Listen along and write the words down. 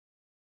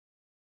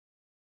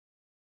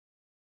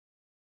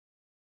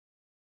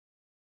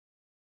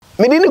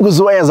Me didn't go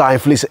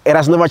Zionfelix. It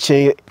has never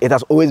changed. It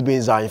has always been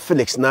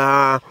Zionfelix.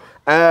 Now,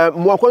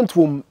 more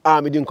quantum,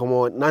 me didn't come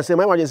on. Now, say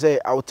my wife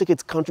say I will take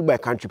it country by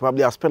country.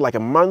 Probably I'll spend like a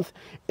month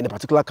in a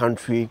particular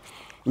country.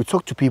 We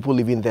talk to people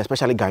living there,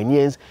 especially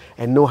Ghanaians,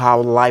 and know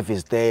how life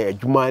is there.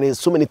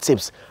 So many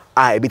tips.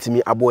 I bit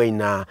me a boy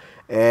now.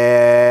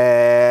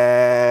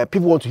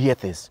 People want to hear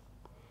things.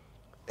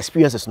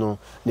 Experiences, no.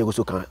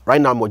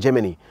 Right now, I'm in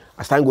Germany.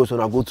 As time goes on,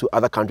 I'll go to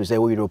other countries, say,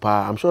 Europe.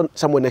 I'm sure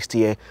somewhere next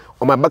year.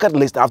 On my bucket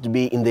list, I have to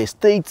be in the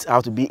States, I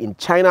have to be in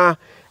China,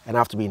 and I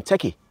have to be in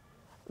Turkey.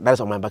 That is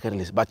on my bucket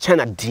list. But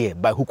China, dear,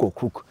 by hook or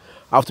crook,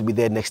 I have to be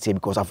there next year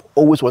because I've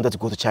always wanted to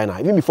go to China,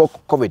 even before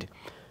COVID.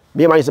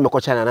 Me and my sister go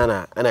to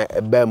China, and I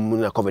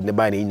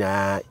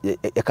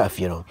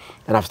COVID,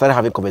 and I've started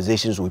having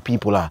conversations with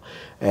people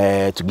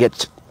to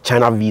get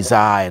China visa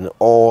and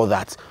all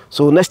that.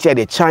 So next year,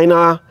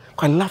 China.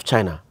 I love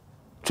China.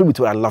 Truth be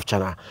told, I love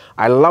China.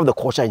 I love the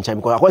culture in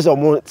China because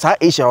South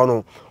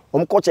Asia,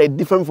 culture is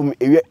different from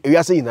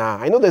area saying now.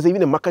 I know there's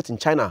even a market in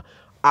China.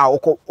 I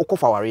think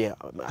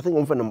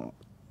I'm from a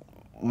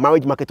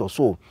marriage market or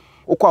so.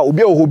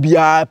 Obi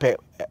obia pe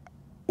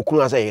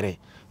okunu asa yere.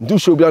 Ndu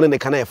show bia na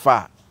kana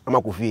efa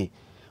amakofi.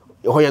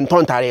 Ho ye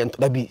ntontare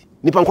dabi.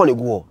 Nipa nko na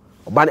egu.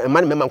 Oba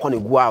man memma nko na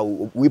egu a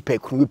we pe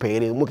kunu we pe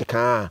yere mu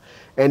keka.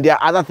 And there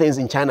are other things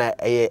in China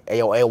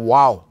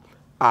wow.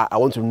 I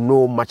want to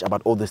know much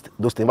about all those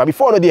things. But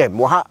before I know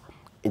them,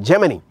 in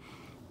Germany,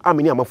 I'm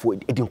in for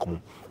it didn't come.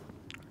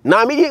 Now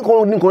I'm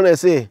going to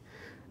say,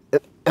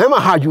 I'm a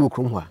hard you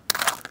come.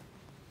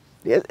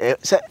 Yes,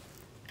 if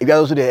you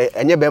also there,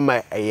 and you be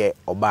my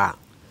oba.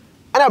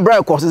 And I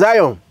brought course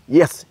Zion.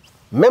 Yes,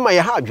 remember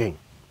your hard drink.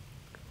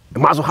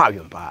 You must have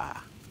you,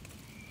 pa.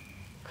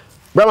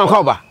 Brahman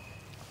cover.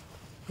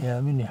 Yeah,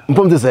 I mean,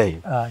 I'm to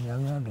say.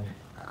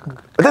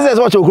 This is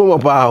what you come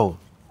up.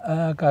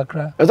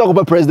 Kakra. Let's talk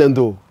about president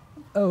though.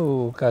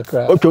 Oh,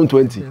 Kakra. Up to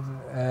 20.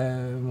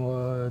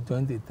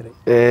 23.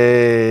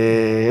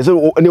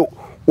 So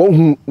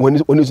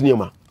when is near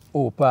ma?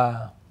 Oh,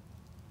 pa.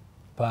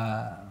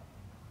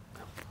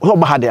 How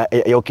bad are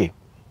okay?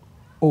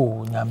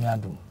 Oh,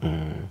 Nyamiadum.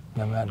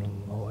 Nyamiadum.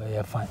 Oh,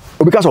 yeah, fine.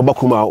 Oh, because of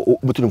Bakuma,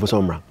 between for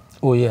summer.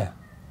 Oh, yeah.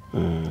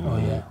 Oh,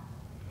 yeah.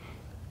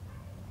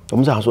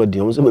 I'm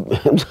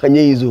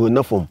saying,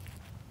 enough.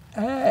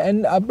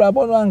 And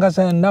Abrabono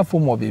Angasa enough for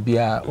more baby,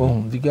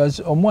 because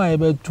Omo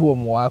able to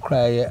more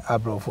cry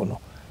Abrofono.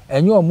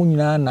 And you are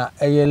Munana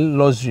a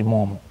luxury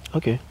mom.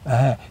 Okay.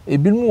 A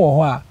bit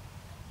more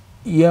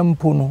yam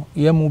pono,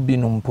 yamu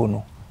binum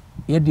pono.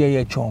 Ye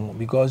dear chong,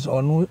 because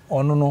no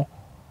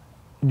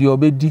the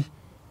obedi,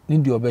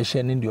 need the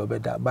obession in the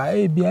obeda. By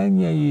a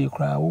being ye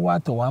cry,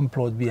 what one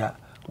plot beer,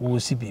 who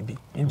see baby.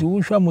 Into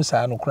Usha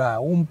Musano cry,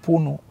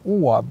 pono,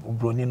 who are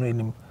bronin in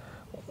him.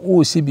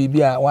 Oh, see,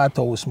 baby, what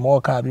a small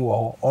car be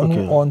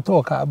on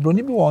talk,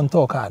 Brony be on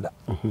talk,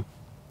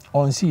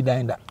 on see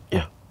dine.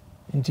 Yeah.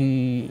 Into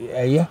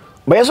a year.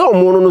 But I saw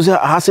Mono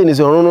Hassan is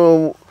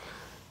on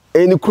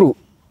any crew.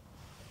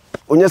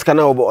 On your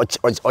canal or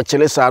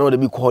Chelesa, or the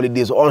big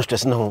holidays or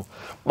stress no.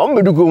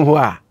 Mamma do go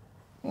where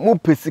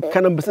Mupis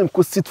can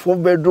could sit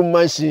 4-bedroom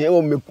mansion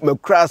or me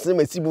crass and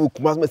my book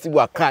must see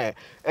what cry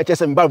and just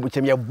some barb which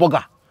I'm your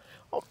bogger.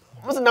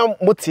 Wasn't now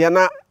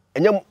Mutiana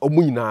and young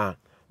Omuna.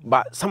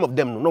 But some of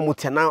them no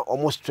mutana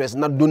almost stress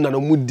not doing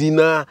no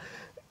mudina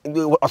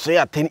or say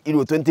at 10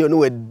 euro 20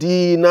 no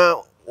dinner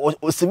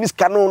or service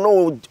canon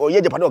no or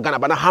ye Japan Ghana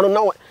but how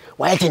now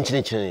why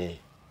attention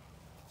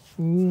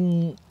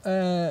no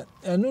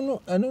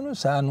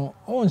sano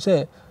on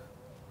say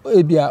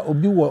ebia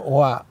obi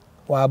wa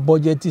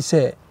budget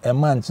say a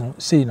month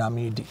say na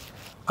medi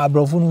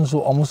abrofo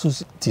so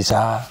almost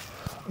tisa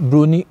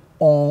broni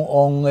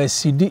on a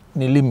cd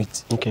ni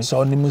limit okay.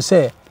 So ni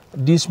say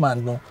this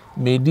man no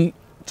made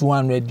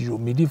 200 euro,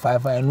 maybe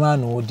 500 and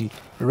 1 the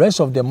rest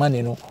of the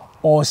money no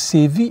or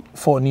save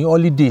for the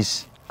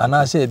holidays and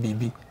I say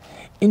baby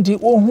inti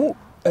ohu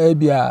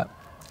ebia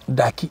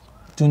daki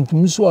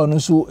tuntum so no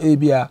so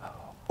ebia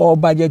or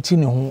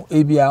budgeting hu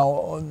ebia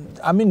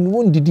I mean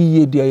won did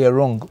ye there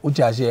wrong which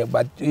I say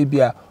but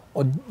ebia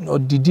or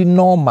did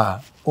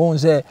normal on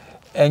say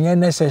any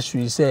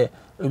necessary say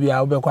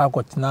ebia obekwa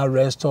kotena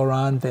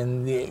restaurant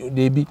and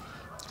they be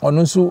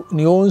also,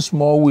 the own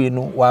small way,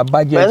 no, or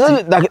budget.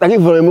 That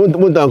for a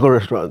mountain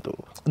restaurant.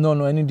 No,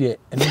 any day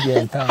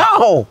in town.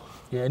 How?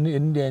 Yeah, any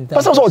day in town.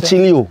 That's also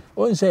chilly.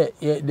 One say,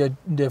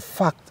 the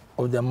fact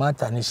of the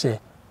matter, and he say,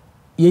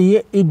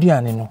 ye,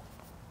 Edianino,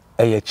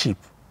 a cheap.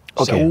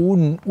 Okay. So,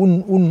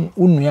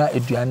 unya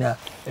Ediana,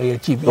 a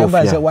cheap.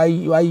 Everybody say, why,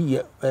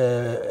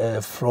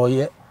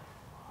 froye.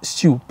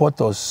 Stew,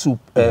 pot of soup,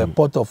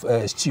 pot of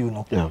stew,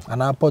 no,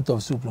 and a pot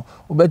of soup. No,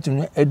 we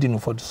better eating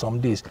for some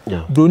days.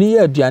 Bruni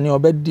Diani or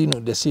bed dinner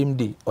the same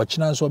day, or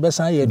chance or best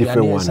I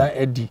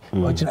Eddie,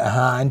 or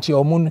anti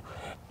or moon.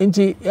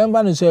 Inti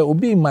Yamban say,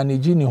 Obi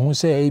managing who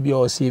say AB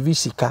or save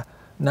sika,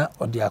 na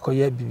or the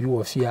Akoya BB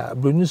or fear.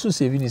 Brunuso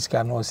saving his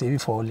can or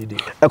save for holiday.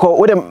 Ekow,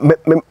 what a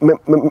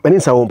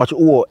Menisa, but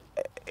oh,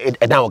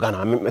 a down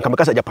Ghana,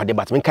 Kamakasa Japan,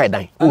 but Menkai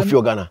die. Oh,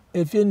 Ghana.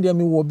 If you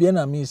me will be an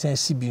amazing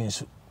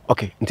Sibians.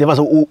 Okay, in terms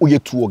of who you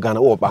two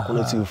Ghana or back on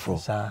the from.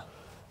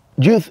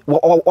 Do you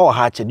or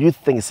Hatchet, do you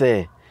think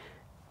say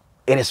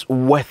it is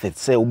worth it?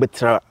 Say we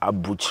better a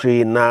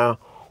butchery now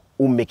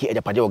who make it a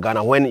Japan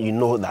Ghana when you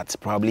know that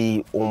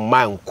probably on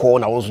my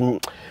corner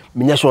wasn't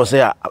me sure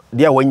say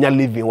there when you're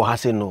living what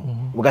has no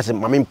because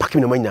my main packing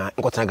the money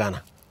in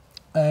Ghana.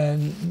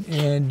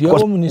 And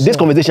this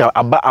conversation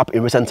about up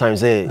in recent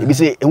times if you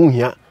say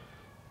here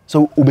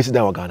so we be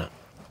down Ghana.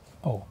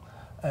 Oh,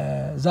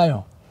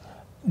 Zion,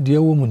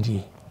 dear woman,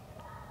 dear.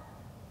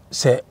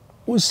 Say,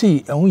 we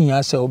see, and we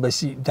are so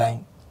busy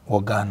dying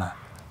or Ghana.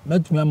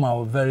 Let me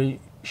a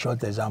very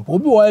short example.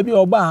 Obi be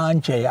oba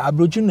anche,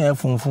 abroju na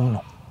funfun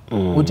no.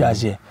 What I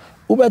say?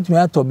 Ubet me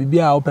ato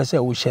bibia o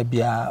pese wo hye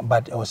bia,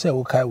 but o say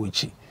wo kai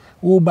wichi.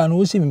 Wo ba no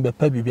wo si me be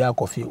pa bibia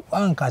kofi.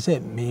 An ka say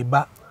me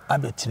ba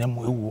abetene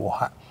mu ewu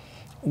ha.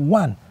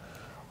 One,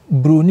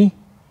 Bruni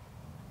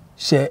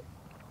say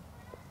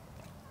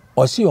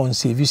osi on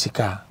service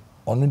car,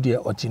 onu de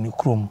otini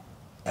krom,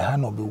 e ha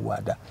no be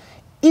wada.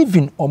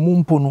 Even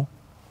omumpo no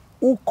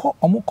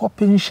omuko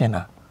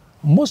pensioner,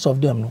 most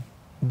of them no,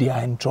 they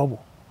are in trouble.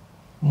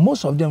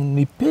 Most of them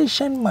ni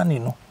patient money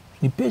no,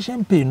 ni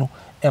patient pay no,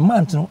 a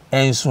month no,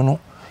 and so no.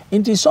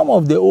 Into some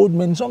of the old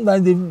men,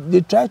 sometimes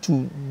they try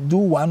to do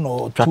one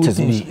or two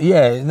things.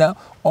 Yeah, now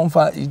on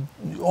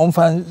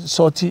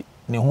sorti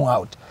ne ho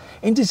out.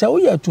 Into say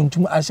we are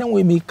tuntum asen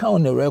we make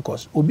count the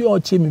records. Obi o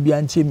che me bi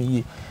anche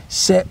me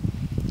say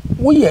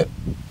we are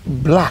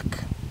black.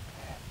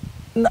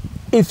 Now,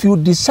 if you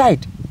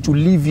decide to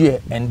live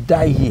here and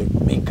die here,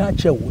 me can't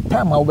tell you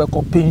time I work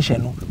up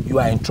pension, you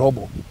are in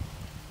trouble.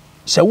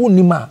 So we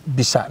nima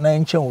bisa na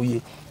enche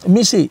oye.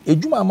 Me say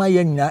ejuma ma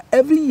ye nyina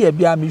every year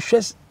bia me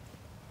hwes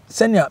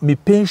senior me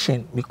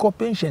pension, me co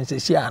pension se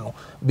sia no,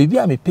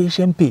 bibia me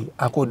pension pay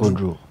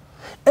akodu.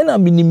 And I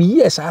mean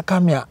years aka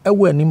me a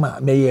ewo anima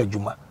me ye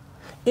ejuma.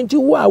 Nti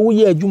wo a wo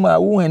ye ejuma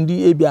wo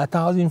hendi e bia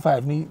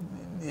 1005 ni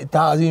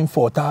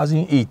 1004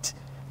 1008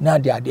 na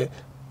dia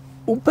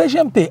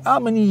patient pay how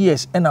many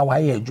years and now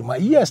why ejuma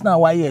years now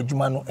why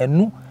ejuma no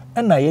enu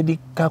and na ye di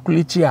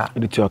calculate ya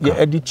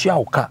editia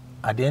oka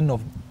at the end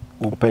of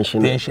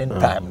pension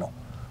time no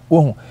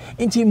wo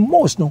nti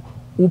most no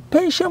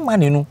pension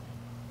money no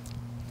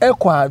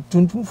ekwa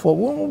tuntum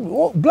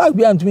for black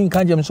be and me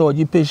kan jam so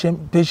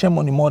pension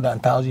money more than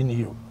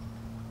 €1,000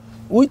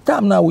 with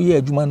time now we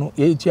ejuma no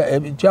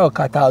etia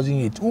oka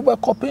 1,008 we be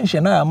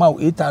pension na amount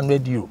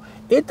 €800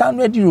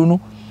 €800 no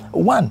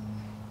one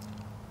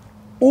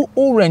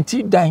who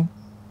rented dine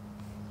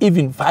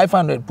even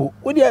 500 po.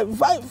 We dey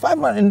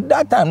 500 in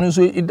that time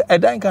so a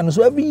dine can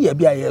so every year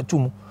be a year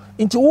too.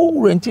 Into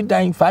who rented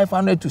dine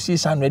 500 to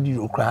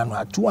 €600 crown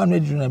or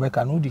 €200 na make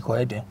no di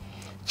ko den.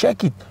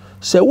 Check it.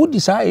 Say who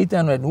decide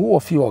 800 who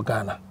of you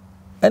Ghana.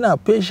 And a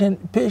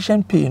patient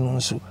pay no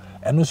so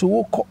and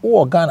so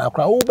who Ghana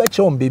cry who bet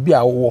you on baby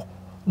a wo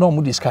no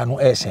mu discount no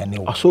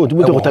SN. So do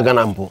we go to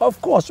Ghana mpo?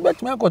 Of course,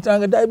 bet me go to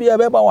Ghana be a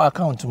beba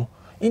account mu.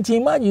 Into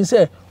imagine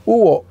say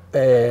who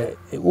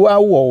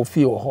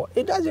feel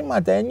it doesn't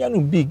matter any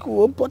big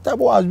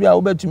portable house be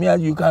able to me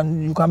you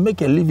can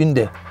make a living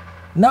there.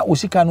 Now we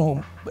see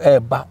can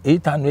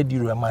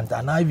 €800 a month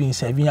and even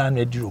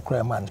 €700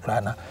 a month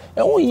and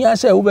when you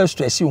say we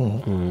stress you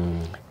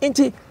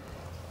into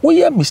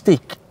we a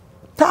mistake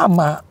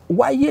tama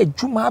why ye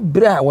juma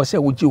bra was say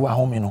would you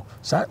home no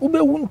so we be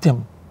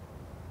wuntem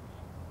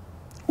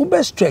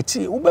we stress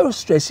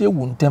you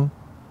wuntem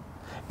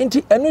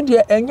Inti enu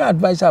dia enya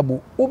advisable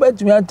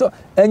ubetumi ato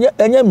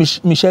enya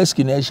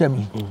Michelski na ehye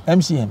mi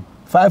MCM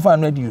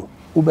 €500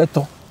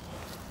 ubeto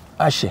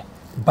ahye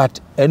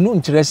but enu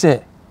ntire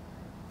se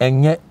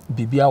enye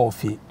bibia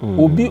ofie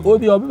obi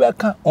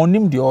beka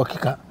onim de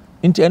okeka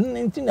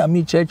inti na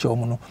mi church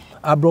omu no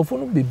abrofo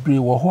no bebre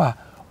wo ho a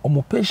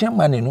omo patient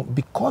money no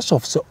because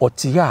of so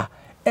otia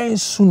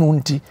ensu no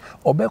nti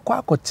obekwa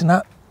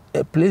akotena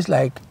a place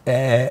like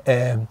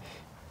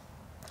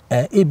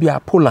Ebia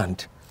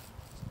Poland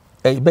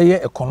be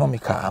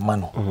economical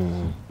amano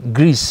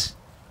Greece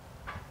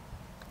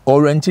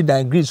or rented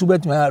down Greece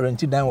ubet me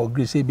rented down or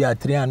Greece be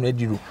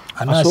 €300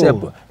 and I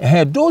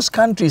said those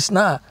countries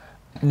now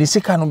ni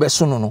sika no be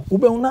so no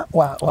ube una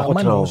wa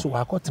mani so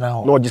wa kotena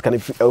ho no just can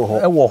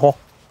ho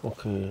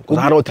okay cuz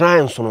I don't try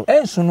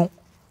enso no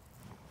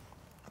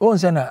on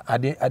say na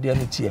ade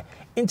no tie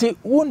nti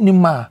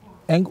wonima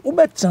en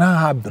ubetena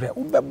ha bre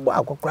ubebo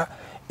akokra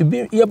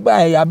ebi ye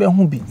ba ya be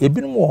hu bi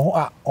ebinom wo ho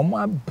a omo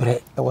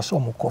abre e wo so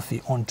omo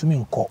coffee on to me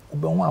nko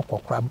ube hu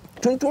akokra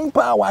tuntum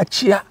pa wa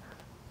chia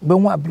be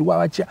hu abre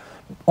wa chia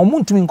omo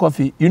ntumi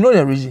coffee you know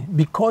the reason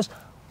because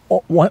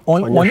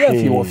on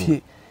ye fi wo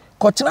fie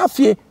kotena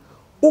fie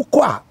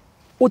uko a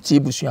oti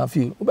ebusuan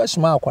fie ube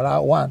suma akwara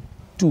 1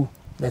 2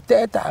 the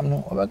third time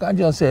no ube kan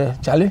just say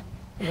chale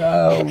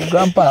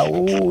grandpa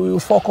you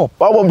fuck up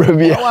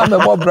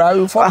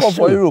you fuck up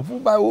for Europe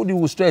but who do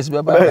you stress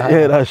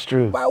yeah that's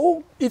true but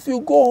if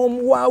you go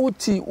home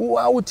wauti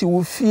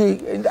wo fie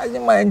and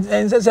doesn't mind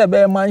and say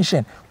be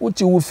mansion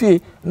uti wo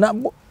fie na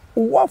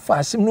wo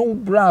fasim no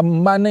bra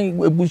man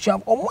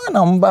ebusuan o man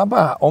na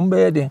mbaba o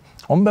mbe den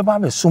o mbe ba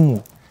be sumu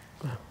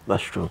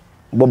That's true.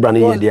 Bob Brand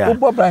here there.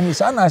 Bob Brand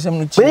is an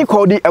asem. When you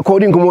call the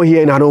according come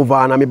here in Hanover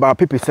and I'm about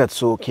Pepe set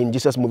so King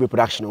Jesus movie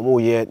production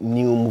here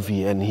new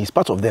movie and he's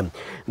part of them.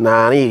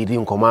 Nah, he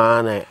didn't come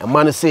on. A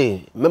man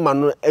say, me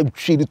man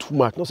treat too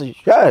much. No say,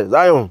 yeah,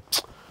 Zion.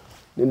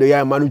 Then the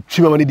young man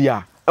treat money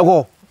there.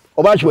 Go.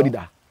 About you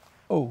that.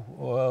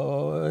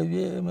 Oh,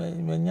 yeah,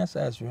 me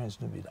experience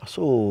to be that.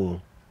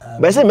 So,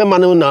 but say me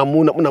man na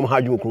mo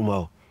ha dwun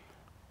kroma.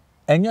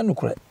 Enya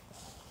nukure.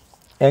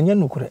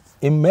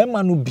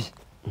 Imema no bi.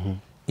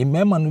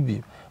 Imema no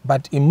bi.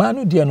 But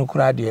imanu dia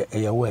nukura dia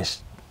e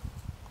worse.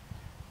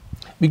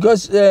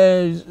 Because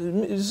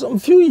some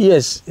few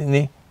years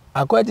ni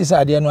akwati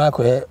sa dia no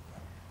akọ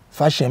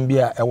fashion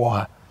bia e wo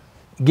ha.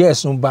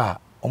 Girls no ba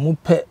omu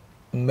pe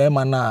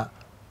mmema na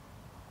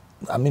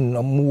I mean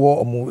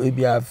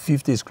ebia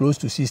 50s close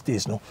to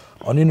 60s no.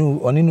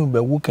 Oninu be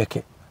wu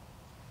keke.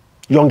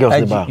 Young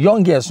girls ba.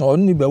 Young girls no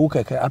oninu be wu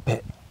keke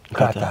ape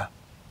Nkrataa.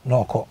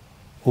 No ko.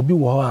 Obi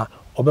wo ha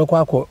obekwa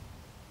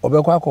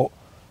akọ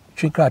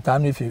Nkrataa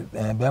no fi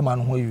be ma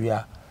no ho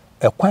yia.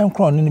 E kwan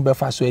kron ni be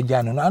fa so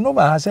agya no. Ano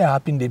ba ha say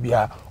happen dey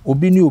bia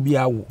obi ni obi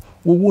awo.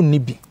 Wo ni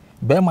bi.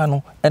 Be ma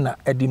no e na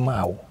edi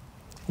ma wo.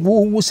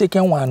 Wo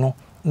second one no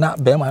na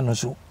be ma no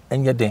so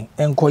enye den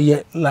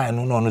enkoye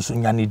line no so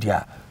nya ne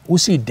dia. Wo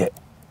si de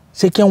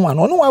second one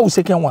no wa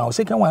second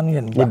one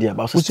ye ne dia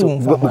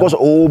because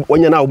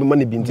onya na obi ma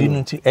ne binti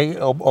nti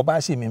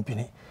oba si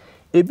mempini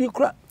ebi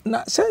kra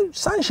na say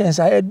sanctions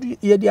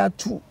ye dia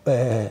to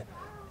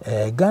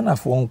Ghana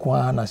for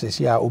nko na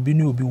sesi a obi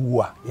ni obi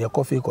wu a ye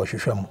kofe ko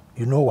hwehwe mu.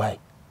 You know why?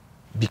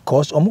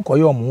 Because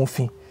omukoye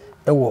omufin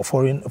e wo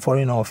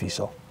foreign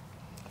officer.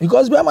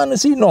 Because be man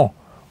say no.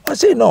 I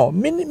say no,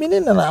 mini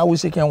na I will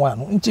second one.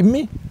 Nti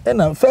me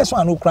and first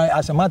one who cry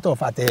as a matter of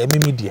fact me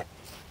media.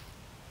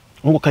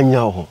 Omuka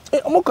nya wo.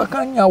 Omuka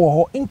kanya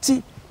wo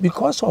nti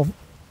because of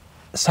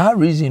some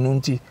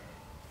reason nti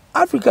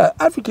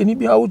Africa ni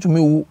bia wo to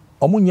me wo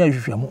omunya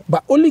hwehwemu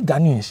but only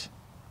Ghanaians.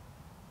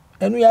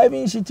 And we are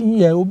even sitting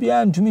here obi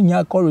an to me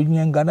nya courage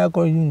nya Ghana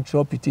courage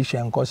to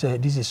petition cause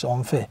this is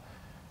unfair.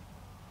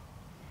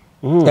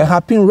 It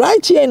happened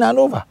right here in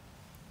Hanover.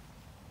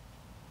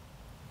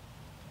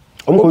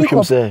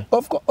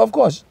 Of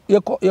course,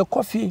 your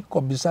coffee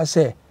kobisa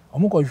say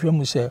omuko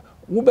hwemu say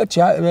wo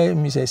betia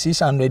me say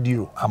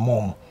 €600 a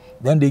month.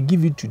 Then they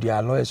give it to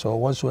their lawyers or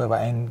whatsoever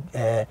and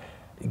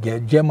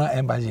get German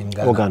embassy in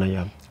Ghana.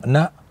 Yeah.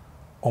 Na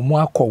omo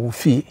akọ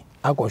fi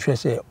akọhwe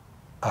say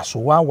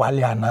asowa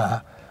wale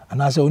ana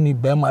say only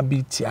Bema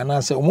biti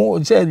ana say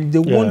omo say they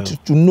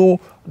want to know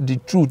the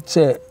truth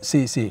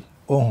say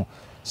oh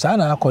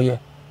sana akọye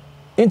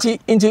Inti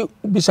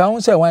bisa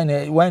won say why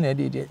na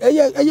dey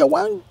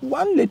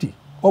one lady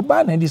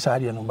oba na di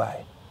sare no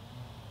bai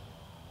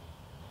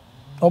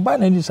oba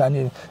na di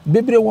sare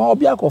bebre won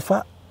obi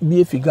akofa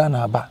bi efiga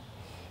na aba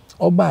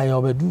oba ya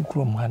obedu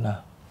krom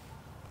hana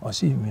o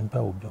si mimpa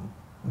obom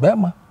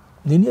bema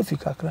ne ni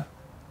efika kra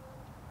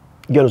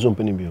gelo so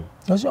mpeni biom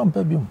o si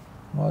ompa biom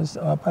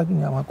no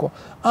parking ya mako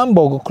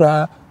ambogo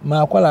kra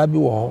ma akwala bi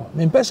wo ho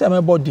mempese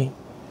me body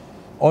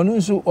onu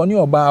nso oni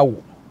oba awo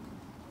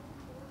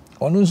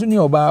onu nso ni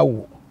oba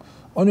awo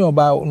oni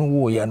oba no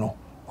wo ye no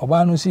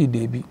oba no si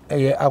de bi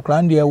eye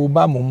akran de wo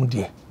ba mom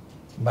de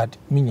but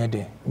minya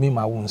de mi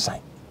ma wo nsan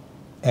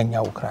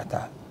enya wo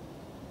Nkrataa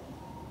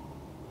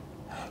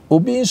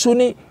obi nso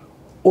ni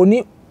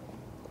oni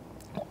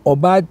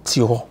oba ti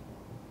ho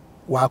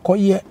wa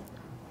koye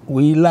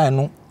we line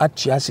no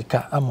atia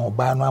sika ama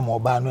oba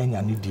no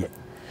enya ne de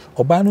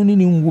oba no ni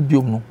nwu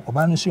biom no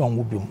oba no si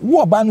onwu biom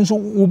wo oba no so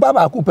wo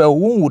baba ko pe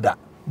wo nwuda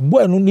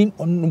boy no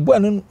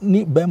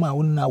ni Bema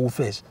wo na wo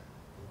first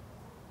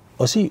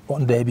o si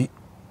on there bi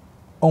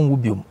on wo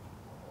biom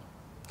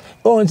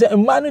o nse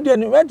man de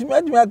ni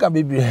me aka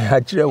bebi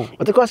a kire wo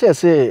but because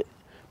say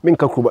me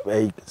nka kro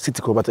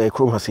city kro but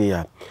kro ha say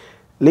ya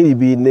lady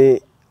bi ne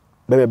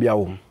Bema bia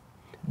wo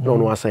no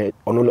no asa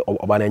ono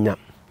oba na nya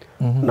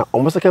na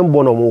o second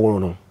born o mo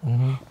no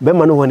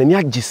Bema no ho na mi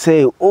agi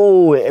say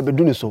oh e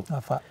bedu ni so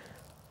afa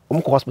o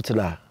mo hospital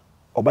a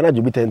oba na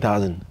jobi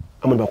 10,000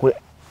 amon ba ko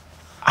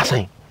asan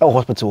e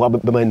hospital wa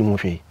Bema ni mo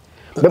hwe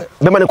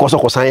Bema ne koso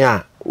kosan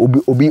ya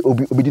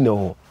obi di na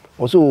ho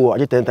also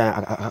aje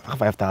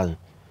 5,000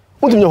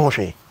 untu nyo ho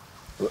hwe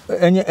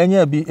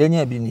enya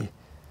bi ni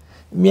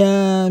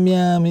mia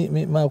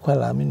ma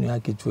kwala mi nu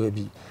aketu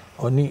bi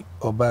oni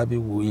oba bi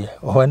wo ye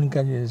o ni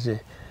kan je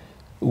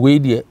we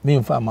die mi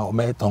mfa ma o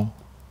meton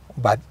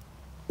but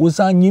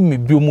usan nyi me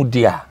bi mu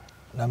dia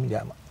na mi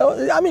dia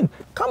I mean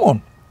come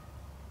on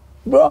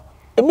bro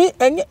me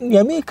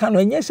kan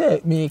enye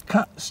say me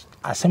ka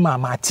asema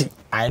mati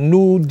I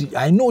know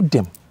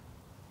them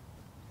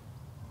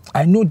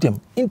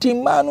inti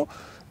manu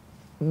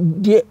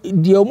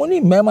die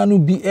omoni mema no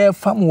bi e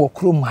fam wo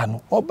krom ha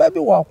no oba bi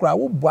wo akra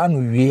wo bua no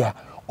wie a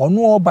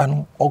ono oba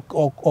no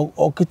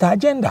okita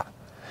agenda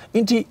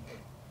inti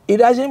it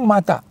doesn't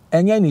matter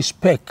any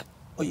spec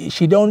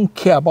she don't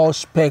care about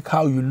spec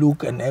how you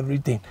look and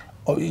everything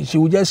she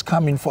will just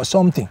come in for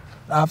something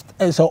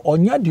after so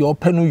onya de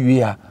open no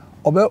wie a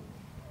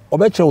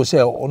obetre say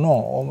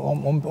no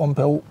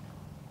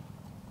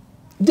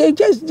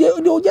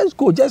they'll just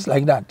go just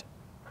like that.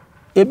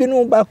 Ebi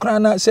no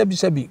background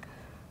sebi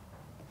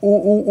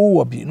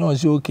obi no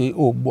say okay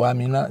bo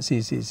amina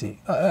say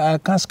I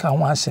can't scan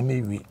one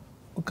aseme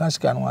can't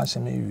scan one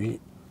aseme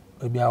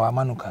ebi awa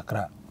manu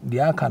kakra de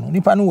aka no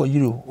nipa no wo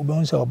yiro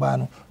obi say oba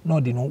no no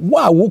de no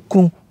wa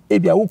wokru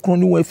ebi a wokru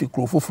ni wa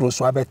fikro foforo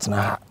so abetena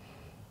ha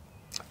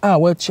a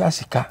wa chia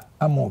sika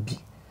ama obi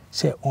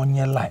say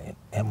onye line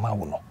ema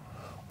wo no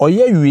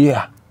oye wie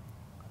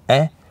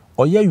a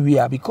oye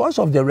wie because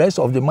of the rest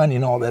of the money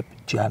na obe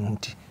chia no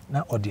nti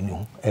na odini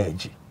ho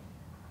eji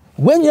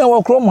when you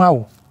walk from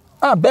how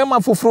bema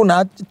fufuru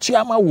na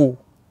chiama wo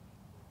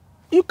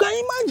you can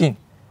imagine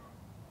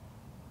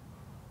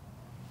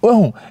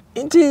oh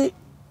inti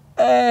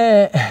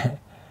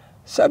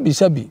sabi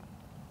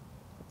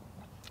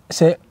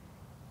say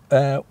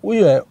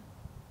we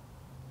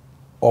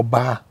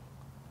oba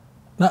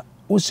na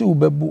usi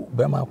ubebu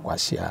bema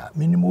kwasia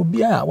minimum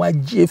bia wa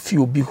gf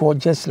obi ho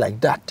just like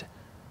that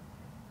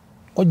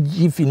o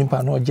gf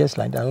nipa no just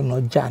like that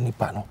no ja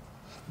nipa no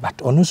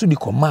but onu so di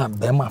command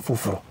bema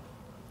fufuru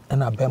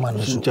na bema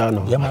no so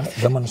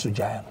bema no so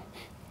ja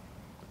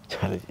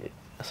no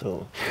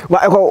so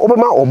but Ekow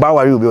obama oba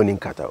wari obi oni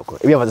Nkrataa Ekow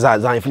ebi ava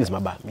Zionfelix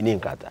maba mini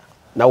Nkrataa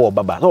na wo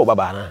baba na wo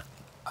baba na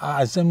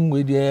asem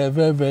we dey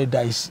very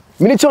dice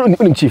mini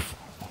chief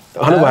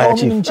hanu ba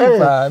chief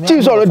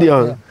chief so already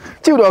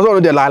chief do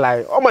already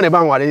lie o ma ne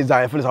ban wari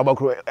Zionfelix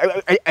obakro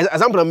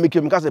example na make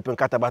him cause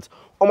Nkrataa but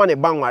o ma ne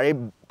ban wari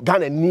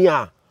Ghana ni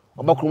a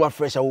obakro ma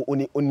fresh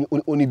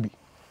oni bi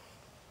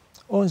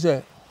on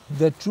say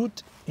the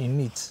truth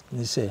in it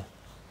they say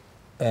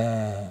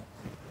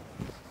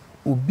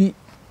obi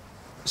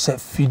se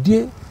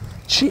fidie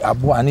chi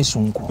abo ani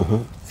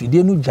sunko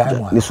fidie no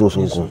jano ni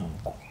sunko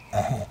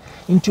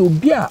nti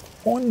obi a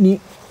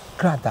oni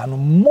Nkrataa no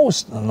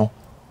most no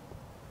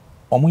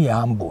omo ye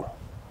humble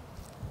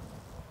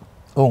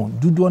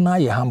dudo na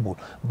ye humble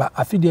but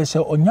afidie say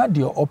onya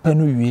de open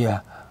no wie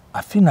a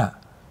afina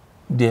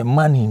the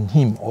man in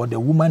him or the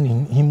woman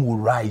in him will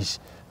rise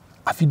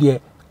afidie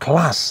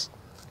class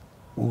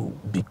will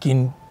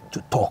begin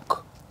to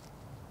talk.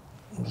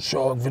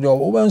 So video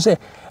when say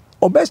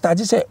Obe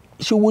started say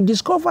she will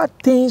discover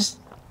things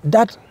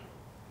that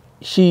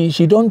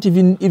she don't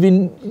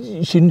even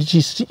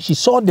she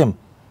saw them,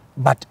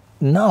 but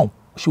now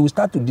she will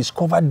start to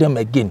discover them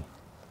again.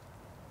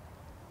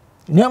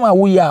 Nyama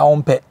we are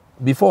on pe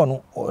before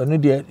no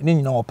dey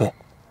ni na ope.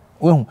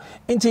 Well,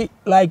 nti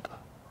like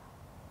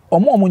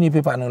omo ni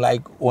paper no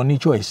like only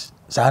choice.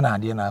 Sa na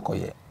ade na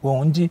akoye.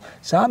 Well, nti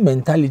sa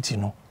mentality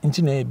no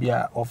nti na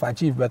bia of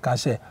achieve be can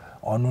say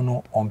onu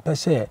no on pe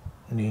say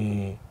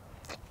ni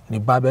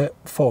babe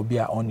for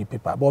bia on the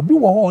paper. But bi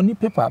wo on the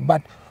paper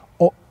but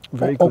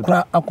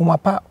okra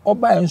akomapa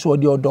oba enso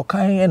de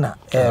odokan na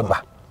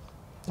eba.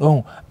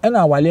 And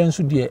awale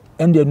enso de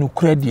ende no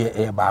kra de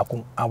eba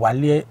akon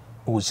awale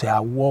o say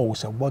awo o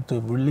say what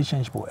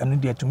relationship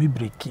and there to me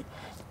break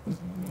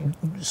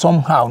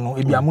somehow no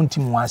e bia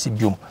montim wase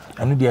biom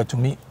and there to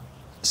me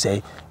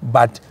say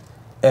but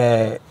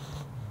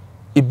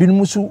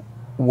ebinum so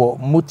wo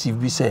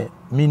motive bi say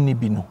me ni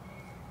bi no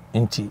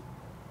nti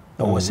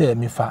wo say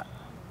me fa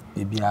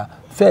e bia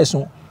first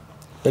no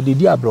e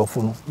dedi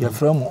abrofo no ye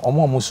frem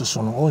omo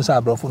susu no on say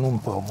abrofo no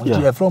mpo mo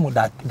ye frem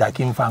da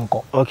kim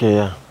fanko okay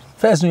yeah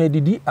first no ye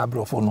dedi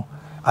abrofo no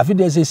afi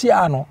de say si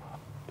ano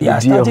ya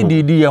started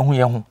dedi ye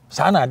hu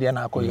sa na de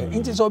na akoye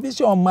nti so bi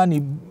si on ma ni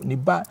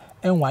ba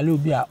enwale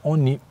obi a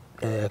oni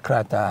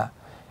Nkrataa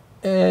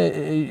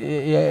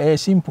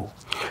simple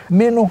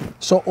me no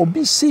so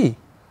obi see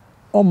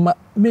on ma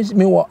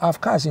me wo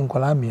afcas in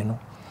Colombia no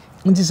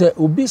nti say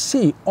obi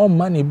see on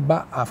ma ni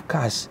ba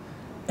afcas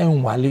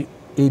enwale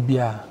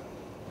ebia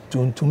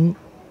tuntum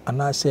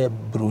anase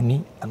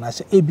broni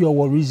anase ebia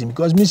wo reason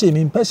because me say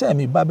me person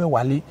me ba be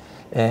wale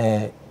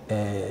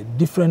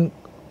different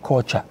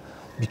culture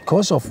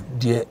because of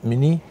the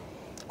mini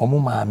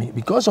omumami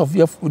because of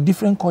your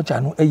different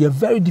culture no e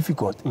very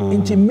difficult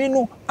nti me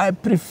no I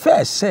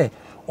prefer say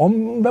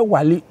be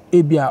wale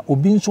ebia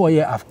obi nso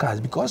ye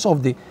afcas because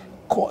of the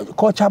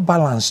culture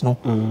balance no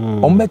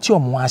beti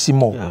ase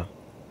more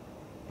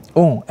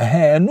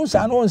no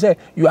say no say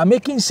you are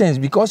making sense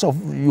because of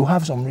you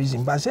have some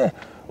reason but say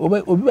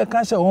obi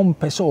can say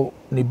person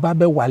ne ba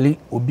be wale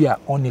obi a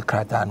on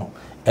Nkrataa no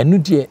enu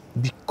de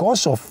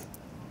because of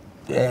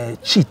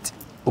cheat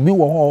obi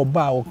wo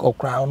ba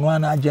okra no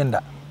an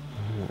agenda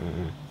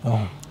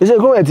is it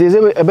go is it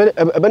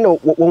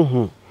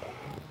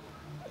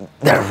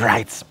the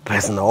right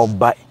person or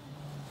buy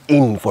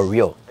in for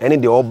real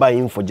and they all buy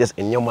in for just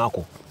in your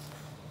market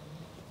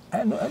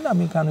and I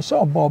mean can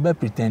so be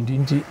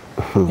pretending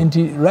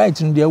nti right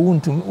in there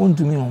won't me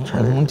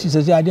nti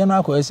say ade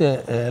na akọ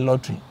say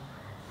lottery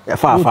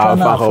far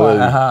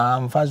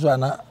am fazo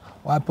na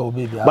wa pe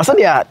obaby but so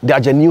they are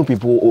genuine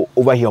people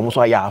over here almost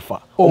ya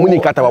afa omo ni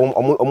Nkrataa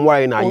omo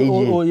ware na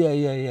yeji oh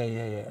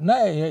yeah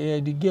na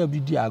the girl be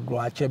di agro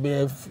ache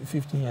be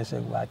 15 years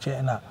ago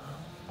ache na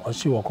o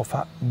si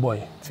wokofa boy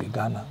fi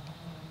Ghana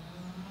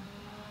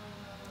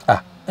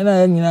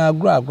I nyina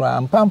gra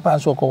and pampa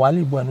so ko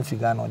wale boy no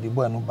figure no the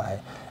boy no buy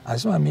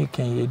as my me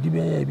can ye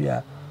be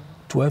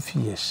 12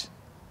 years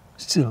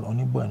still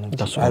only boy no.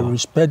 I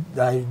respect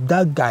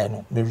that guy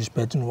no me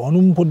respect no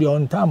onu mpo de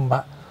on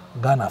tamba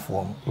Ghana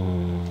for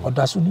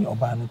odasuni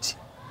oba no ti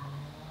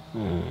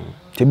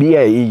to be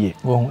ye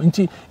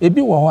nti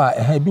ebi wo ho a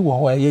ebi wo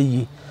ho a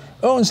ye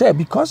on say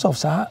because of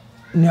sa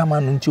niama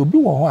no nti obi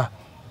wo ho a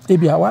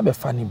ebi a wa be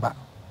fa ni ba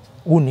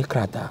woni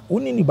Nkrataa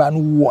woni ni ba no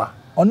wo a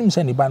onim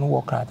se ni ba no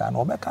wo Nkrataa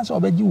no obeka se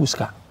obeji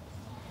wuska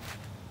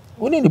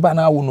woni ni ba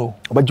na wo no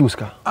obeji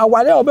wuska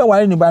awale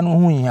obewale ni ba no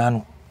hu hia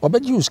no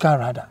obeji wuska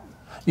rather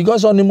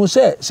because onimu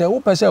se wo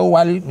pese wo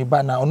wale ni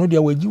ba na ono de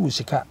waji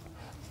wuska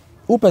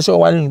who person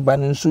wale ni ba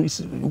no so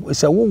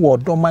say wo wo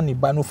do man ni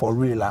ba no for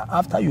real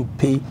after you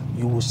pay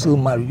you will still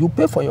marry you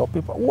pay for your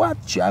paper what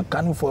you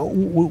can for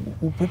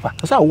paper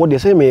say what they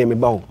say me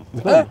ba o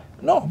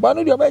no ba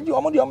no de obeji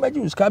omo de obeji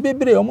uska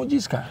bebre omo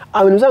jiska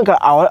we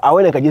nzanka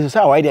awe na ka Jesus say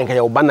awe de nka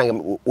ya ba na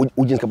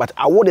ujinska but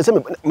awo de say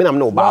me na me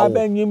no ba o wa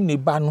banyim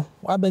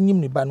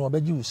ni ba no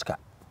obeji uska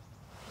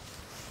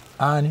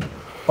ani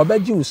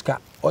obeji uska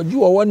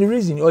oju owo ni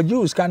reason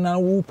oju uska na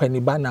wo pani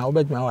ba na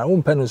obeji ma wo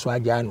mpano so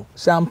agya no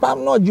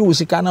sampam na oju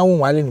uska na wo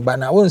wale ni ba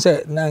na wo say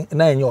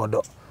na enye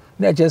odo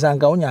na che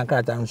sanka wo nya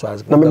Nkrataa nso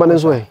as na me ba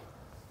nso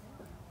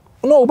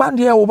no ba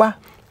ndie wo ba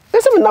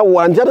ese me na wo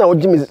anja na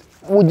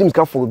Jim's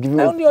car for giving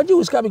me. Only a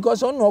Jewish car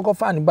because on no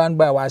fan band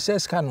by our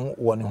says can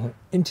one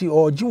into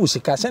or Jewish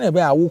car send a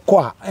bear who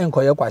call and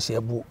call your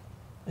quasiabu.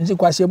 And the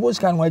quasiabus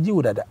can what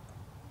you that.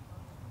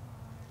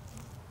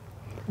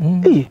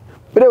 Hey,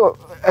 but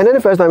and then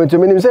the first time to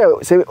me say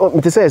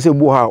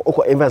Buha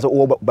or invest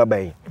over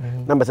Baby.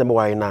 Number 7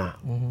 why now.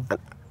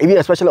 Even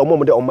especially a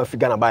moment on my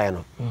figana buy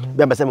no.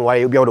 Number 7 why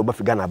you be able to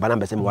figana, but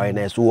number 7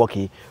 why so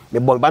okay. The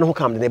boy ban who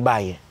come they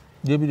buy.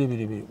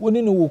 Debi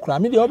woni no wo kra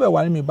me de obe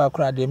wale me ba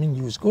kra de me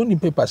use go ni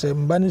paper say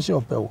mba ni se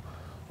opewo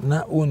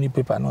na oni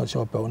paper na se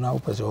opewo na wo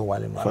pese wo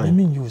wale no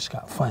me use ka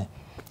fine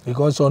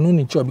because onu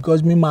ni cho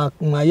because me ma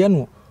ye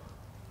no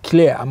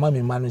clear ama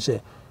me ma no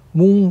say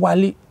mun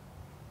wale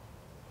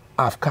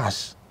of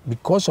cash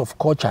because of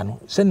culture no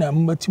say na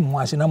mbati mu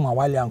ase na ma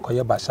wale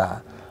ankoye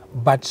basa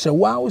but say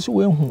wa wo se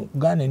we hu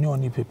Ghana ni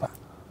oni paper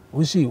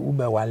wo see wo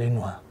be wale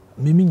no a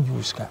me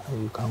use ka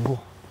you can go.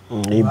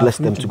 You bless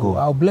them to go.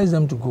 I'll bless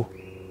them to go.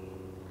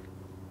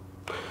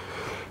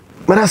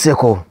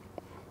 Madaseko,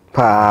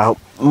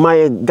 my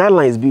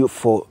guidelines be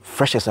for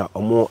freshers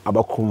or more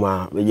about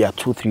Kuma, maybe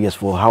 2-3 years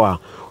for how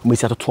we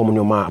start to torment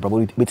your ma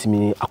about meeting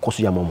me across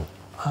your mom.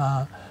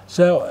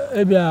 So,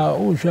 Ebia,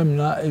 oh,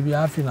 Shamna,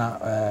 Ebia,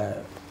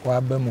 Afina,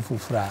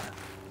 Wabemufra.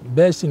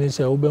 Best in a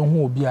say, Oben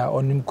who be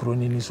on him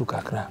crony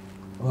Sukakra.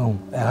 Oh,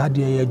 a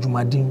hadia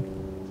Jumadin.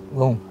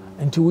 Oh,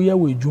 until we are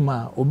with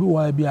Juma, Obi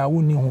Wabia,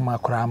 Uni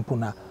Huma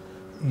Crampuna.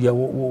 Ya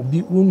will be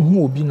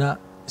who be na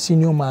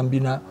senior man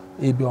bina.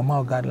 Ebi o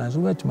ma guidelines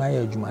we to my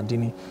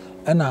adwumadini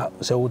na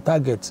say we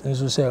target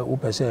nso say we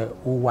pese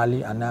we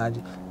wale ana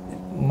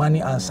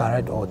money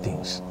answered all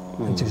things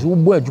it is we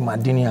bo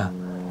adwumadini a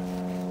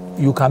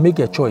you can make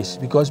a choice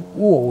because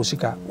wo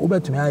osika we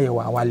betumi aye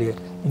wa wale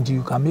until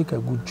you can make a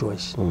good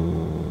choice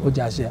o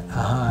just say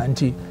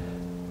until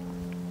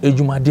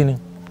adwumadini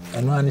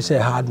eno ani say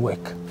hard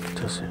work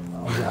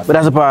but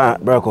that's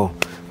about Brako.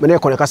 Many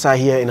Konekasa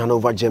here in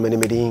Hanover, Germany,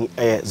 meeting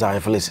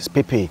Zionfelix,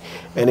 Pepe,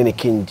 and any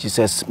King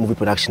Jesus movie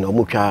production or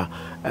Muka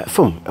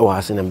film. I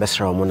was in a best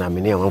room on a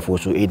mini one for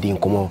so aiding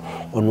come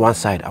on one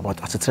side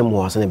about as a term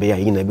was in a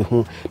bay in a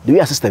behum. Do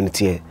you assistant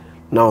here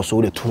now?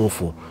 So the tune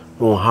for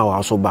know how I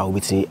also bow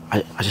with me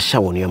as a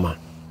shower on your man.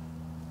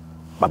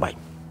 Bye bye.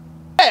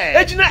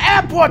 Ejina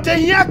airport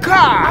here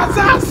car.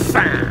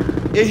 Azasa.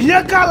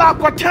 Here car la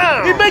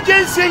kwatan.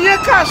 Emergency here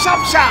car sharp.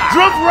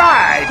 Drove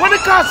ride. When the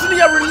car's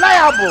near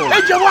reliable.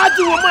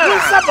 Ejawati woman.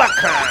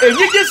 Sabaka. And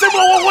you get some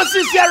what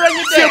is here and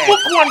you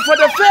book one for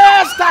the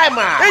first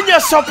timer. And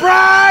your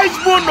surprise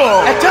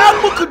bono. A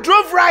time book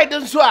drove ride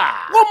and so.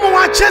 One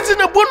more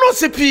chasing a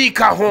bonus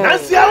pika home.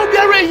 Nancy I will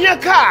be here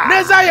car.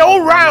 Neza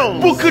all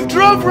round. Book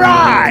drove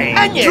ride.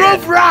 And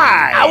drove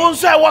ride. I won't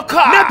say what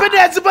car. Never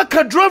there's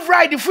a drove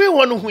ride if we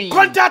want to win.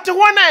 Contact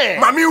one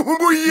Mami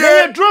Humbu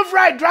ye drove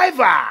ride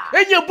driver.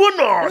 And your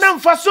bonus.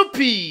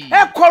 Namfasupi.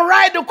 Ekow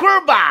ride the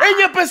curba. And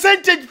your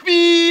percentage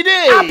fee.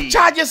 Up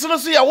charges no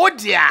see what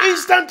dear.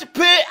 Instant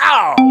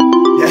payout.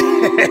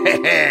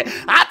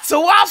 That's a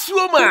was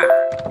woman.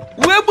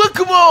 We book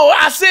more.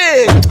 I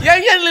say. Yeah,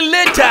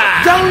 later.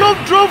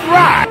 Download Drove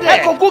Ride.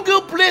 Ekow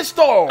Google Play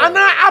Store and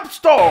our App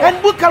Store and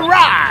book a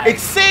ride.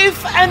 It's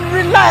safe and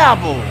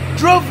reliable.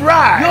 Drove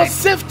Ride. Your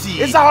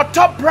safety is our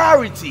top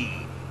priority.